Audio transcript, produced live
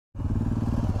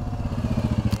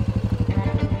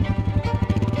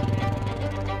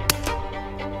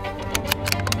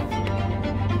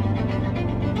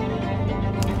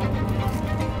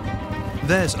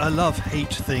There's a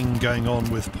love-hate thing going on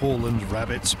with Paul and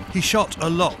rabbits. He shot a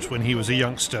lot when he was a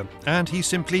youngster, and he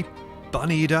simply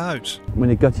bunnied out. When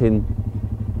you're gutting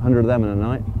 100 of them in a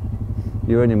night,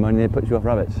 you're earning money, it puts you off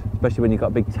rabbits, especially when you've got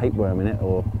a big tapeworm in it,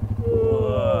 or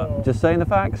just saying the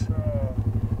facts.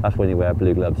 That's when you wear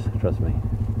blue gloves, trust me.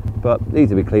 But these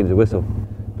will be clean as a whistle.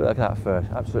 But look at that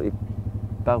first, absolutely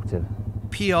belting.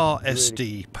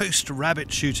 PRSD,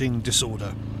 post-rabbit shooting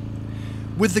disorder.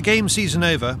 With the game season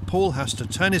over, Paul has to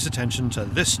turn his attention to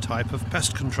this type of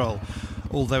pest control,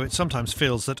 although it sometimes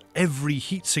feels that every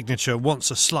heat signature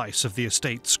wants a slice of the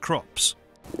estate's crops.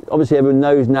 Obviously everyone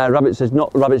knows now rabbits is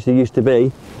not the rabbits they used to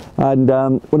be, and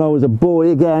when I was a boy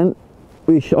again,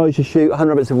 I used to shoot 100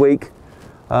 rabbits a week,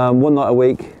 one night a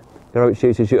week, go rabbit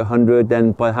shooting, shoot 100,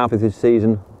 then by halfway through the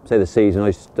season, say the season, I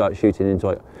start shooting into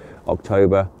like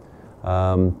October,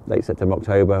 late September,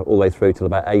 October, all the way through till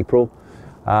about April.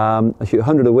 I shoot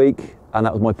 100 a week, and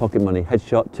that was my pocket money.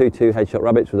 Headshot, 2 headshot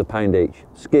rabbits with £1 each.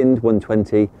 Skinned,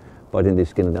 120, but I didn't do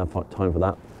skin, I didn't have time for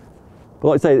that. But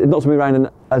like I say, not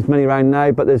as many around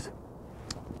now, but there's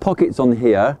pockets on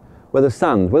here where there's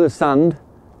sand. Where there's sand,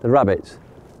 there's rabbits.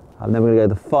 And then we're going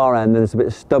to go to the far end, and there's a bit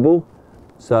of stubble.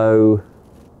 So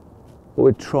what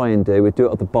we'd try and do, we'd do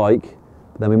it off the bike,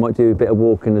 but then we might do a bit of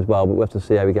walking as well, but we'll have to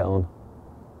see how we get on.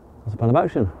 That's the plan of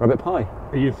action, rabbit pie.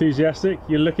 Are you enthusiastic?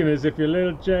 You're looking as if you're a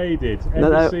little jaded. End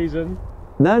of season?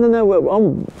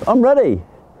 No, I'm ready.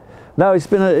 No,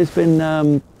 yesterday,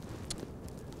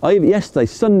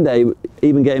 Sunday,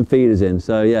 even getting feeders in,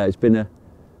 so yeah, it's been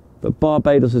but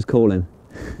Barbados is calling.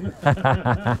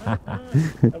 Are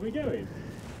we going?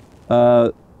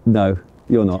 No,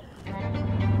 you're not.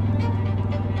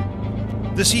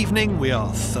 This evening we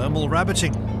are thermal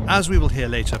rabbiting. As we will hear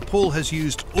later, Paul has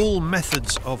used all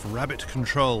methods of rabbit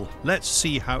control. Let's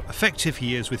see how effective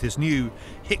he is with his new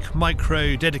HIC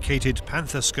Micro dedicated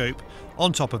Panther scope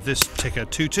on top of this Tikka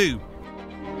 2.2.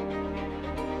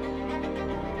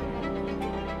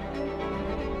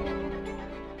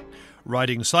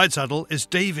 Riding side saddle is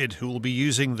David, who will be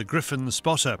using the Griffin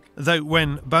spotter, though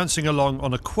when bouncing along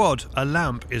on a quad, a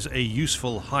lamp is a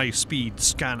useful high-speed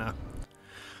scanner.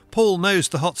 Paul knows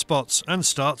the hot spots and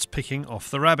starts picking off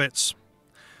the rabbits.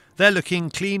 They're looking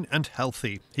clean and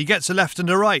healthy. He gets a left and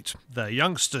a right. They're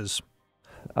youngsters.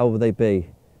 How old would they be?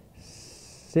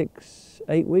 6,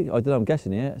 8 weeks? I don't know, I'm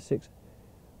guessing here. 6.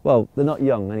 Well, they're not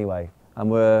young anyway. And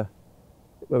where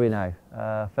are we now?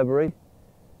 February?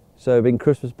 So been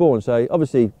Christmas born. So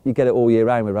obviously you get it all year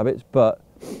round with rabbits, but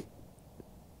it's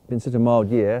been such a mild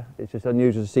year, it's just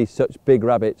unusual to see such big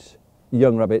rabbits,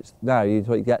 young rabbits. Now you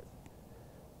get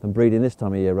them breeding this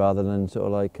time of year rather than sort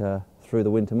of like through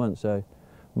the winter months. So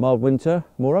mild winter,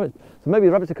 more rabbits. So maybe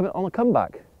the rabbits are coming on a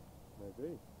comeback.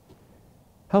 Maybe.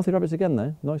 Healthy rabbits again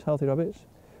though, nice healthy rabbits.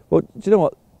 Well, do you know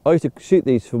what? I used to shoot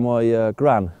these for my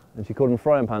gran, and she called them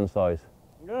frying pan size.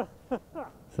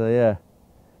 So yeah,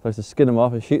 I used to skin them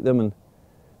off and shoot them and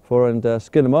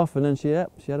skin them off, and then she had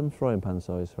them frying pan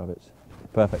size rabbits.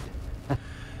 Perfect.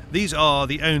 These are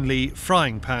the only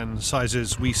frying pan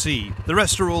sizes we see. The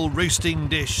rest are all roasting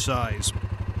dish size.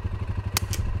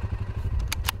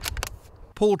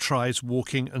 Paul tries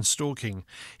walking and stalking.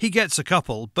 He gets a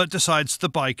couple, but decides the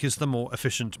bike is the more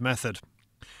efficient method.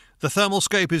 The thermal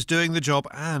scope is doing the job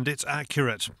and it's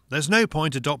accurate. There's no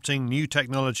point adopting new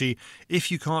technology if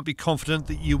you can't be confident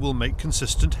that you will make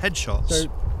consistent headshots.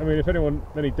 So, I mean, if anyone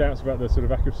any doubts about the sort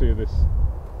of accuracy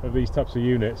of these types of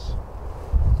units,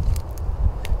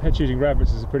 head shooting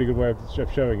rabbits is a pretty good way of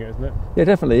showing it, isn't it? Yeah,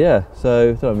 definitely, yeah. So, I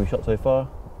don't know how many shot so far,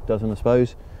 dozen I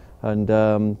suppose, and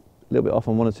a little bit off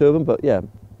on 1 or 2 of them, but yeah,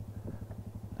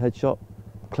 headshot,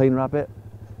 clean rabbit,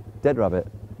 dead rabbit,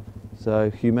 so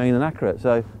humane and accurate.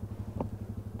 So,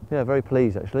 yeah, very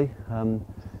pleased actually. But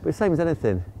the same as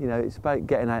anything, you know, it's about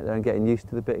getting out there and getting used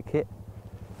to the bit of kit.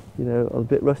 You know, I was a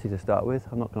bit rusty to start with,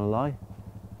 I'm not going to lie,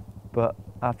 but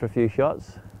after a few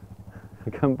shots, I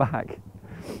come back.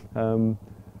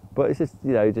 But it's just,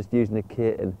 you know, just using the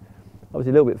kit, and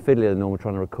obviously a little bit fiddlier than normal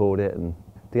trying to record it, and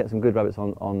to get some good rabbits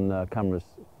on cameras,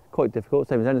 quite difficult,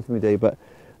 same as anything we do,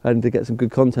 and to get some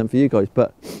good content for you guys.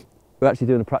 But we're actually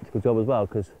doing a practical job as well,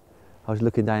 because I was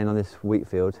looking down on this wheat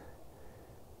field.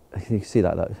 You can see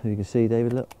that, look. You can see,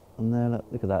 David, look, on there,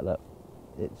 look at that, look.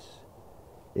 It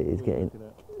is getting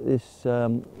this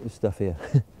stuff here.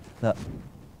 Look,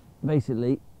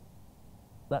 basically,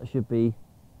 that should be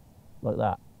like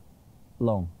that,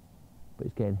 long, but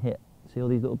it's getting hit. See all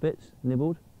these little bits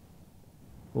nibbled?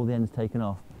 All the ends taken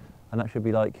off. And that should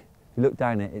be like, if you look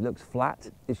down it, it looks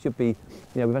flat. It should be, you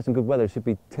know, we've had some good weather, it should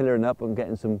be tillering up and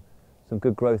getting some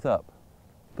good growth up.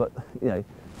 But, you know,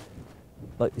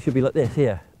 like it should be like this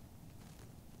here.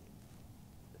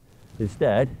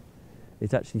 Instead,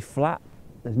 it's actually flat.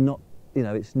 There's not, you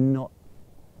know, it's not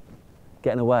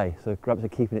getting away. So rabbits are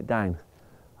keeping it down.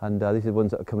 And these are the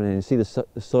ones that are coming in. You see the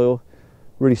soil,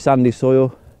 really sandy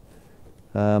soil,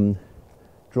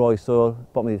 dry soil,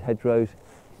 bottom of these hedgerows,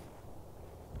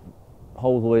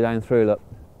 holes all the way down through, look.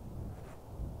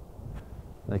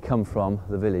 They come from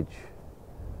the village.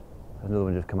 Another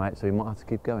one just come out, so you might have to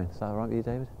keep going. Is that all right with you,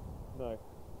 David? No.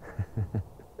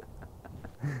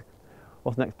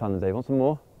 What's next plan, Dave? Want some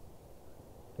more?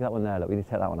 Look at that one there, look, we need to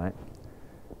take that one out.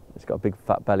 It's got a big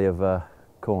fat belly of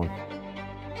corn.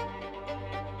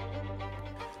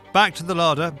 Back to the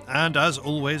larder, and as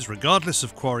always, regardless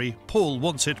of quarry, Paul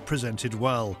wants it presented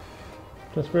well.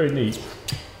 That's very neat.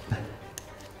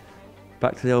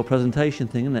 Back to the old presentation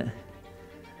thing, isn't it?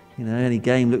 You know, any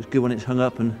game looks good when it's hung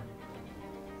up. And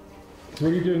So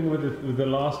what are you doing with the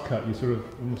last cut? You sort of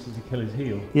almost as Achilles'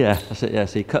 heel. yeah, that's it. Yeah,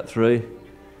 so you cut through,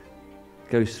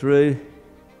 goes through,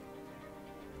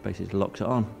 basically locks it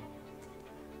on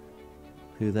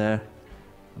through there,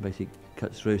 and basically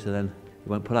cuts through, so then it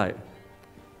won't pull out.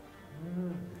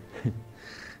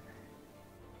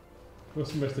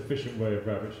 What's the most efficient way of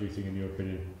rabbit shooting, in your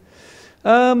opinion?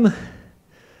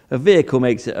 A vehicle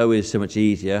makes it always so much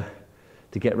easier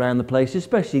to get around the place,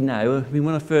 especially now. I mean,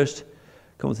 when I first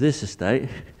come to this estate,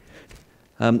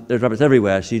 there's rabbits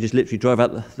everywhere, so you just literally drive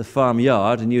out the farm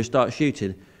yard and you start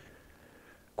shooting.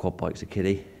 Quad bike's a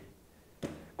kiddie.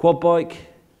 Quad bike,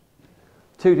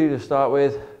 2.2 to start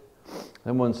with,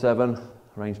 then 1.7,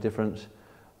 range difference.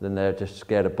 Then they're just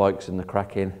scared of bikes and the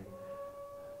cracking.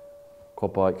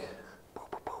 Quad bike,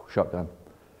 shotgun.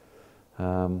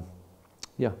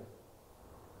 Yeah.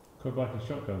 Quad bike and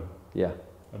shotgun? Yeah.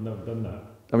 I've never done that.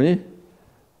 Haven't you?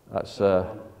 That's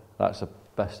the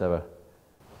best ever.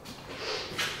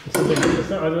 I don't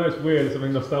know, it's weird, there's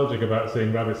something nostalgic about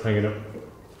seeing rabbits hanging up.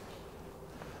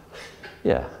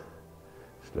 Yeah.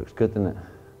 Just looks good, doesn't it?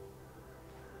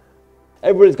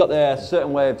 Everybody's got their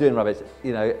certain way of doing rabbits.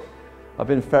 You know, I've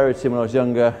been ferreting when I was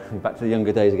younger, back to the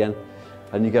younger days again,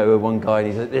 and you go with one guy and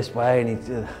he does it this way,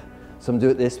 and some do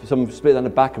it this, some split down the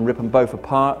back and rip them both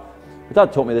apart. My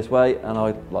dad taught me this way, and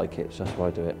I like it, so that's why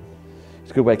I do it.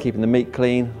 It's a good way of keeping the meat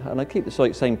clean, and I keep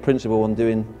the same principle on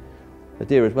doing the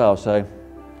deer as well. So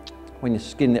when you're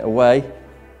skinning it away,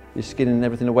 you're skinning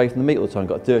everything away from the meat all the time.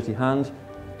 Got a dirty hand,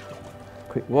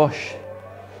 quick wash,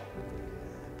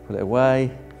 put it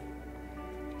away,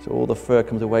 so all the fur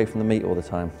comes away from the meat all the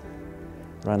time.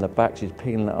 Around the back, she's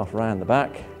peeling it off around the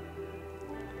back.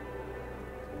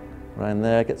 Around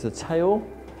there, get to the tail,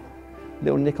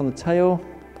 little nick on the tail.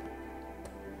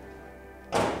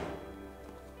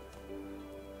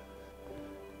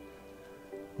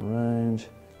 Round,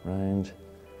 round,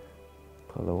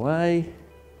 pull away,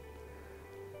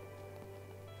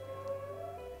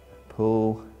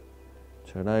 pull,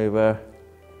 turn over,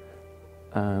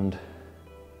 and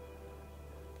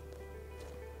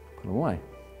pull away.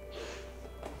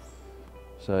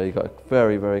 So you've got a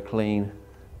very, very clean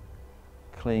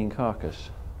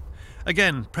carcass.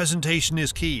 Again, presentation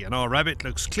is key, and our rabbit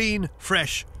looks clean,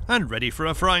 fresh, and ready for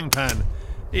a frying pan,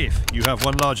 if you have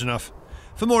one large enough.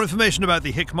 For more information about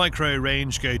the Hick Micro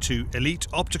range, go to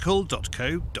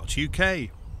eliteoptical.co.uk.